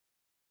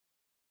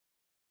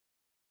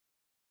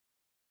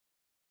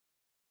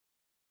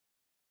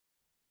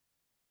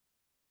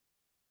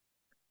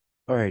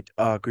All right,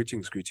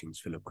 greetings,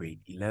 fellow grade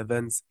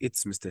 11s.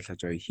 It's Mr.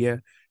 Hlajari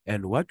here.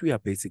 And what we are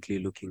basically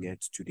looking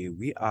at today,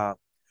 we are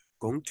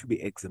going to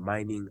be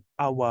examining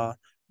our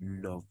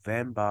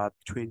November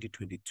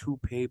 2022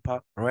 paper,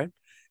 all right?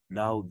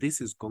 Now,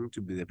 this is going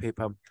to be the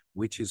paper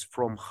which is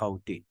from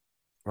Gauteng,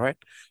 all right?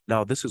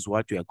 Now, this is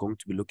what we are going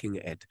to be looking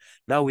at.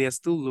 Now, we are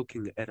still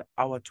looking at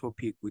our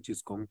topic, which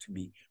is going to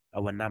be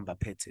our number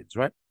patterns,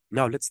 right?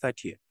 Now, let's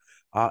start here.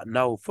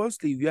 Now,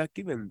 firstly, we are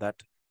given that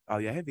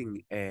we are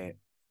having a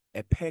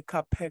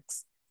packer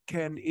packs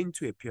can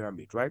into a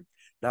pyramid, right?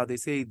 Now they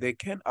say the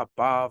can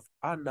above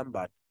are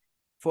numbered,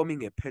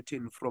 forming a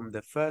pattern from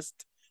the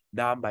first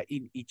number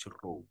in each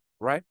row,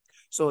 right?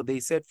 So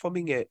they said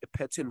forming a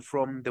pattern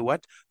from the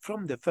what?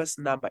 From the first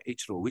number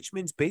each row, which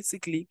means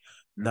basically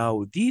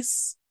now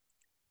this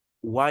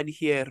one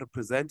here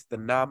represents the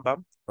number,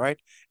 right?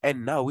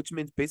 And now, which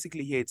means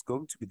basically here it's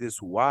going to be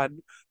this one,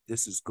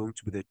 this is going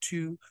to be the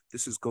two,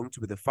 this is going to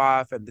be the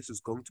five, and this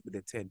is going to be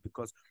the 10,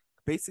 because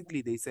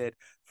basically they said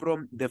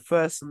from the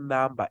first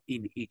number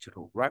in each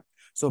row, right?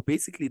 So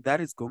basically that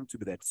is going to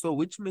be that. So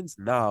which means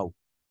now,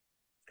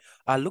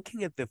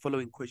 looking at the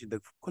following question,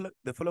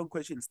 the following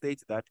question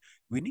states that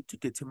we need to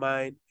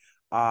determine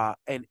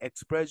an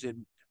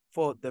expression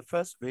for the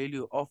first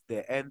value of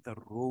the nth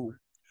row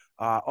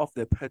of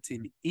the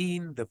pattern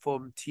in the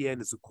form Tn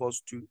is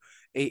equals to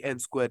an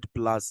squared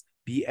plus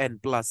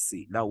bn plus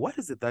c. Now, what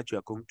is it that you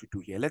are going to do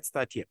here? Let's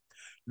start here.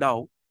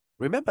 Now,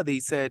 remember they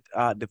said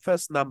the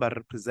first number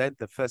represent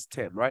the first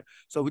 10, right?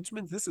 So which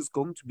means this is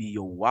going to be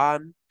your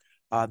 1,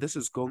 this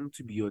is going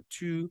to be your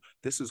 2,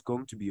 this is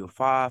going to be your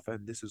 5,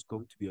 and this is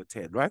going to be your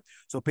 10, right?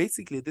 So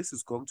basically, this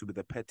is going to be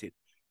the pattern.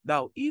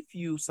 Now, if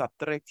you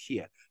subtract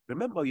here,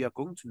 remember you are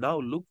going to now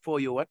look for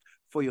your what?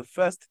 For your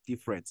first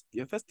difference.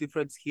 Your first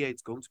difference here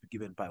is going to be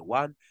given by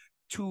 1,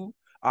 2,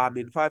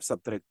 5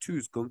 subtract 2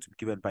 is going to be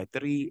given by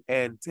 3,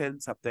 and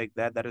 10 subtract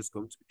that is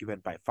going to be given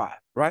by 5,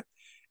 right?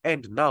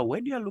 And now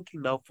when you are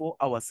looking now for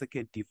our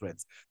second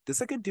difference, the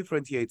second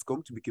difference here is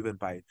going to be given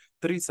by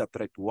 3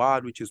 subtract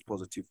 1, which is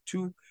positive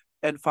 2,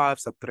 and 5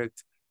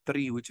 subtract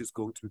 3, which is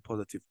going to be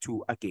positive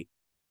 2 again.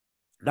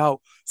 Now,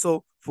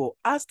 so for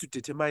us to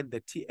determine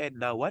the Tn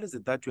now, what is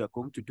it that we are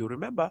going to do?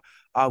 Remember,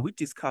 we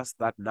discussed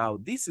that now.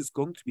 This is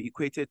going to be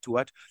equated to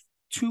what?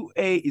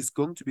 2a is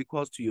going to be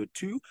equals to your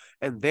 2,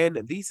 and then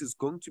this is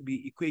going to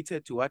be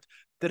equated to what?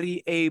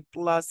 3a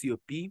plus your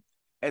b,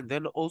 and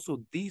then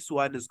also this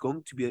one is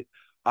going to be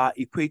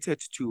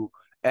equated to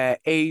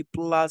a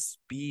plus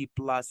b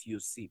plus your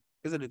c,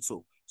 isn't it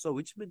so? So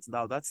which means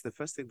now that's the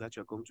first thing that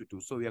you're going to do.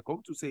 So we are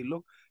going to say,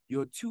 look,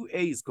 your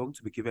 2a is going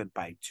to be given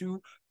by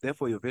 2.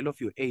 Therefore, your value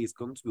of your a is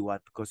going to be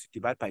what? Because you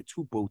divide by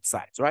 2 both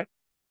sides, right?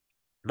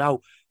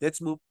 Now,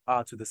 let's move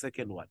to the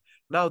second one.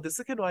 Now, the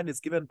second one is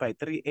given by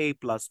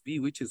 3a plus b,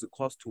 which is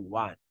equals to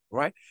 1,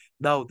 right?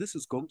 Now, this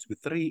is going to be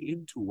 3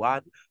 into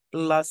 1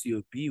 plus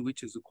your b,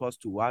 which is equals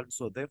to 1.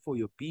 So, therefore,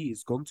 your b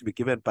is going to be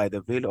given by the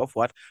value of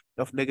what?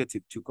 Of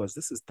negative 2, because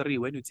this is 3.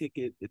 When you take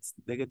it, it's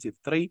negative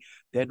 3.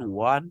 Then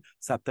 1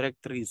 subtract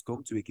 3 is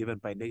going to be given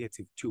by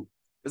negative 2.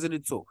 Isn't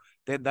it so?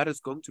 Then that is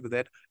going to be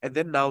that. And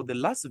then now the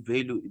last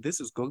value, this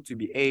is going to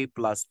be a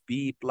plus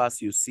b plus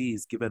your c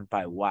is given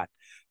by 1.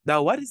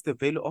 Now, what is the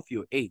value of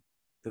your a?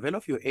 The value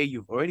of your a,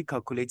 you've already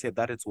calculated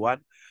that it's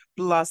 1,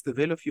 plus the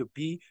value of your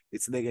b,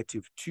 it's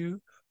negative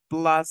 2,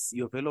 plus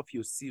your value of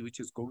your c, which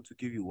is going to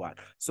give you 1.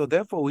 So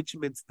therefore, which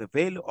means the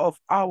value of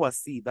our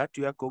c that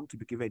you are going to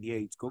be given here,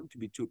 it's going to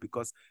be 2,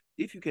 because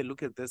if you can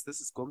look at this,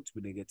 this is going to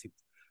be negative.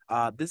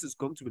 This is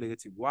going to be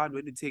negative 1.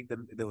 When you take the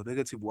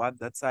negative 1,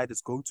 that side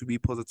is going to be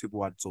positive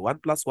 1. So 1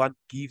 plus 1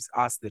 gives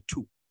us the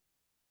 2.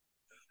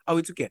 Are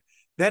we together?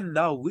 Then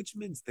now, which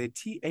means the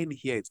Tn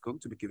here is going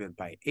to be given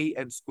by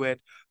an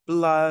squared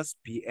plus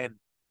bn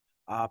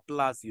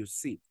plus your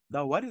c.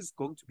 Now, what is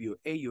going to be your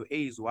a? Your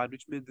a is 1,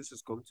 which means this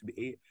is going to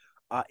be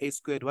a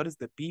squared. What is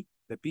the b?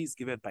 The b is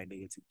given by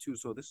negative 2.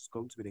 So this is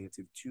going to be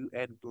negative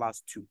 2n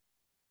plus 2.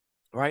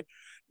 Right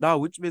now,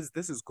 which means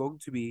this is going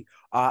to be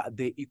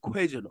the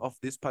equation of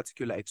this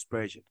particular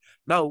expression.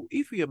 Now,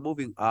 if we are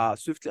moving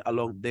swiftly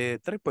along the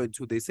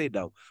 3.2, they say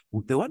now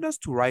they want us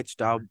to write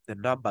down the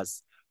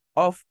numbers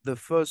of the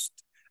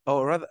first,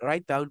 or rather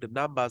write down the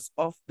numbers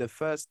of the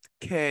first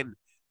can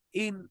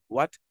in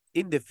what?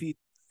 In the fifth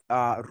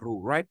row,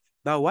 right?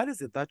 Now, what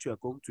is it that you are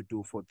going to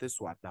do for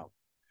this one now?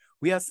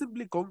 We are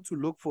simply going to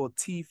look for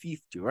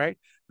T50, right?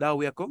 Now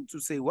we are going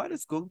to say, what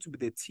is going to be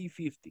the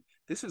T50?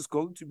 This is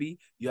going to be,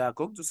 you are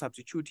going to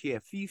substitute here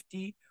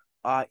 50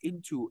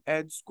 into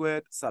n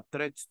squared,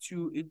 subtract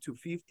 2 into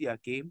 50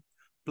 again,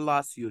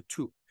 plus your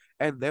 2.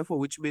 And therefore,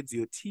 which means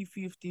your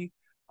T50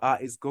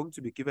 is going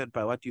to be given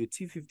by what? Your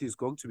T50 is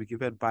going to be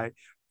given by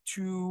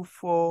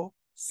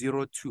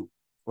 2402,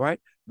 right?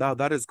 Now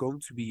that is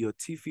going to be your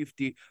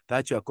T50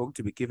 that you are going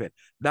to be given.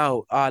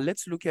 Now,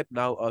 let's look at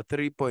now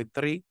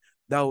 3.3.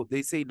 Now,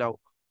 they say now,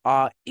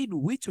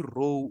 in which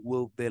row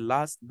will the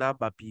last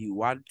number be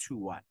 1, 2,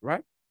 1,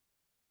 right?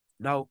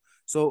 Now,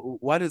 so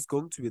what is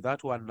going to be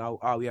that one now?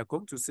 We are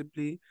going to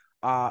simply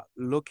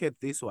look at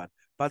this one.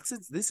 But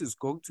since this is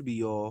going to be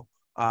your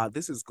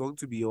this is going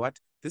to be your what?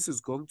 This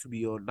is going to be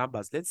your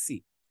numbers. Let's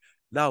see.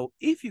 Now,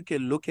 if you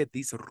can look at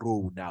this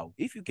row now,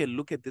 if you can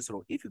look at this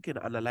row, if you can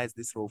analyze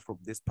this row from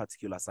this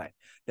particular side,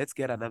 let's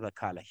get another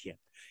color here.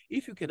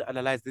 If you can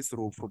analyze this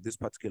row from this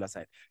particular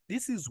side,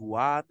 this is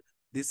 1,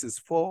 this is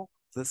 4,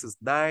 this is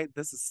 9,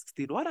 this is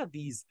 16. What are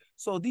these?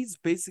 So these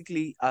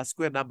basically are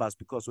square numbers,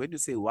 because when you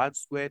say 1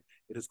 squared,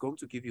 it is going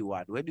to give you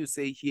 1. When you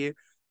say here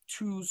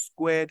 2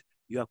 squared,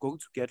 you are going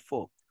to get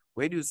 4.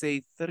 When you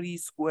say 3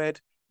 squared,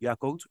 you are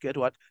going to get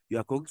what? You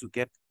are going to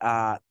get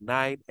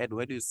 9. And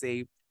when you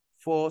say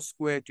 4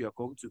 squared, you're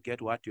going to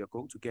get what? You're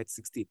going to get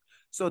 16.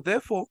 So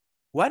therefore,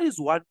 what is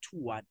 1 to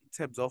 1 in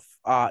terms of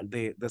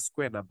the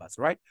square numbers,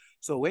 right?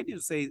 So when you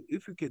say,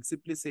 if you can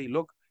simply say,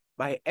 look,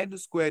 my n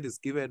squared is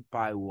given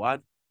by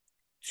 1,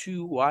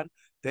 2, 1,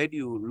 then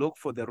you look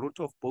for the root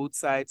of both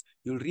sides,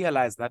 you'll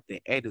realize that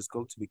the n is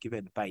going to be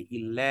given by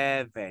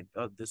 11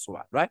 on this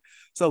one, right?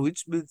 So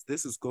which means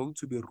this is going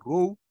to be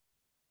row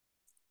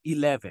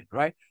 11,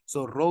 right?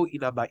 So row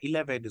in number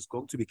 11 is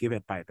going to be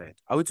given by that.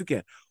 Are we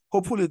together?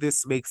 Hopefully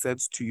this makes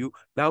sense to you.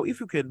 Now, if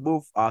you can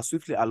move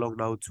swiftly along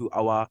now to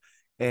our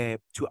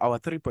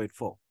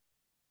 3.4.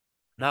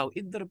 Now,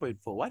 in 3.4,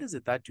 what is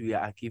it that we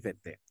are given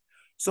there?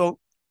 So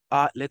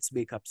let's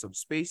make up some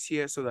space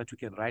here so that we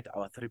can write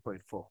our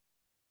 3.4.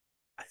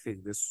 I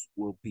think this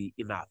will be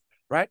enough,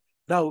 right?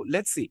 Now,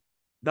 let's see.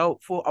 Now,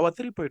 for our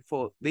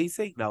 3.4, they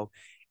say now,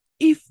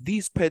 if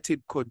this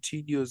pattern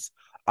continues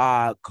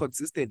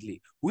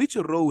consistently, which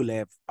row will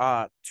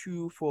have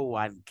 2, 4,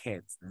 1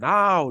 cans?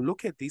 Now,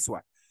 look at this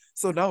one.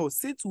 So now,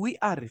 since we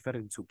are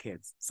referring to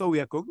cans, so we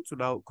are going to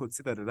now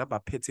consider the number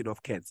pattern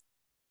of cans.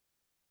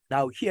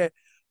 Now here,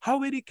 how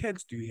many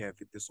cans do you have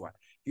in this one?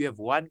 You have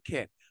 1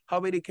 can. How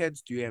many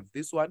cans do you have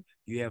this one?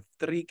 You have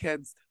 3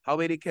 cans. How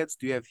many cans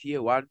do you have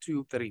here? 1,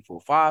 2, 3,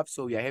 4, 5.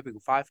 So you're having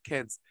 5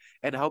 cans.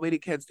 And how many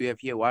cans do you have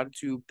here? 1,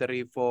 2,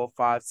 3, 4,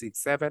 5, 6,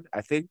 7,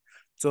 I think.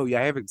 So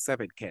you're having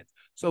 7 cans.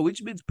 So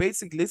which means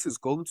basically this is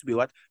going to be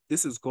what?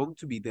 This is going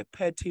to be the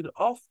pattern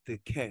of the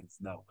cans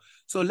now.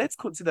 So let's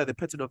consider the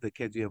pattern of the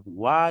cans. You have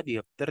 1, you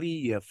have 3,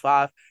 you have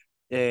 5,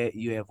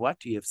 you have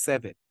what? You have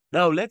 7.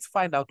 Now let's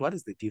find out what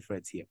is the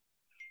difference here.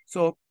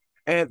 So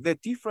the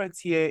difference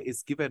here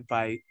is given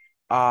by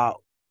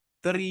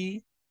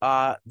 3.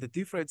 The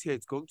difference here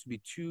is going to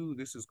be 2.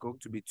 This is going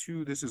to be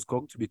 2. This is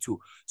going to be 2.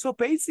 So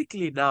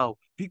basically now,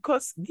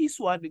 because this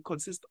one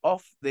consists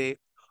of the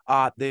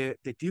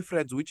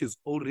difference, which is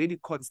already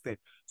constant.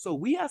 So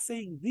we are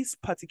saying this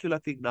particular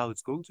thing now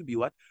is going to be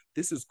what?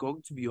 This is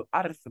going to be your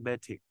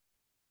arithmetic.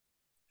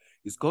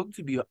 It's going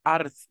to be your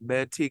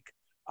arithmetic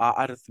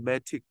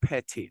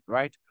pattern,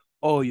 right?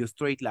 Or your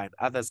straight line.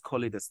 Others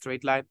call it a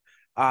straight line.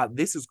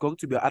 This is going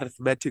to be an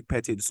arithmetic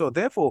pattern. So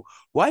therefore,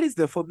 what is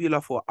the formula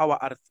for our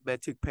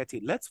arithmetic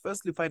pattern? Let's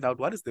firstly find out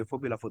what is the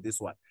formula for this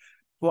one.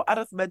 For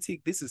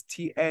arithmetic, this is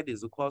Tn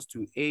is equals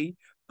to A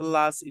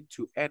plus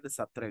into N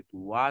subtract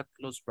 1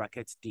 close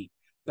bracket D.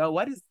 Now,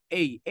 what is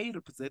A? A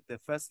represents the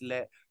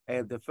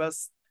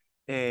first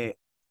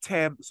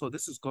term. So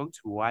this is going to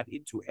be 1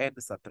 into N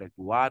subtract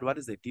 1. What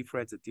is the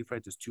difference? The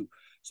difference is 2.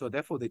 So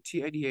therefore, the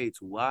Tn here is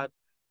 1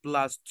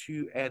 plus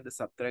 2n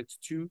subtract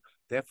 2.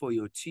 Therefore,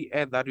 your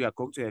Tn that we are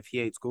going to have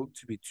here, it's going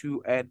to be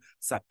 2n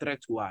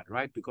subtract 1,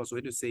 right? Because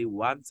when you say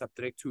 1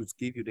 subtract 2, it's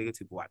give you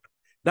 -1.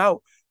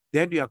 Now,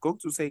 then we are going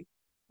to say,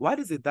 what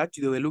is it that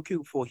they were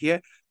looking for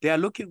here? They are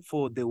looking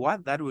for the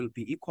one that will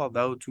be equal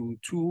now to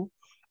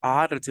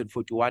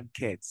 241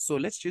 cans. So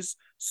let's just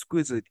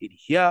squeeze it in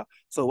here.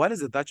 So what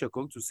is it that you're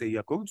going to say?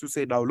 You're going to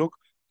say, now look,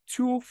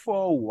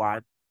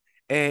 241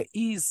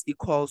 is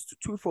equals to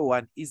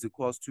 241 is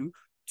equals to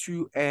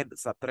 2n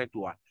subtract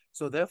 1.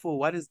 So therefore,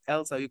 what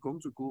else are you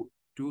going to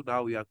do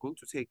now? You are going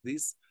to take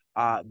this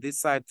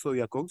side. So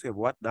you are going to have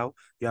what now?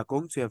 You are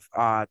going to have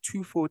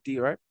 240,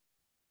 right?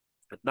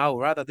 But now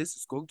rather this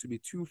is going to be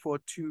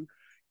 242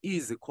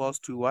 is equals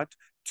to what?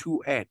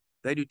 2n.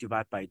 Then you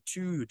divide by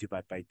 2,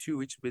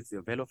 which means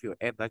the value of your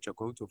n that you're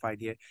going to find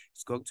here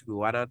is going to be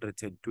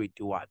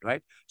 121,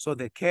 right? So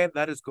the can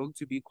that is going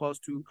to be equals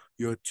to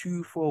your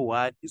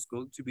 241 is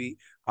going to be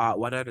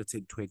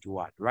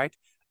 121, right?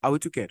 Are we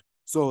together?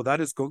 So that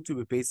is going to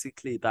be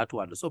basically that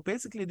one. So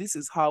basically, this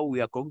is how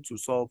we are going to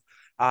solve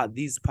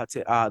these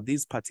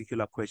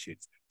particular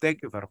questions.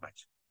 Thank you very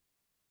much.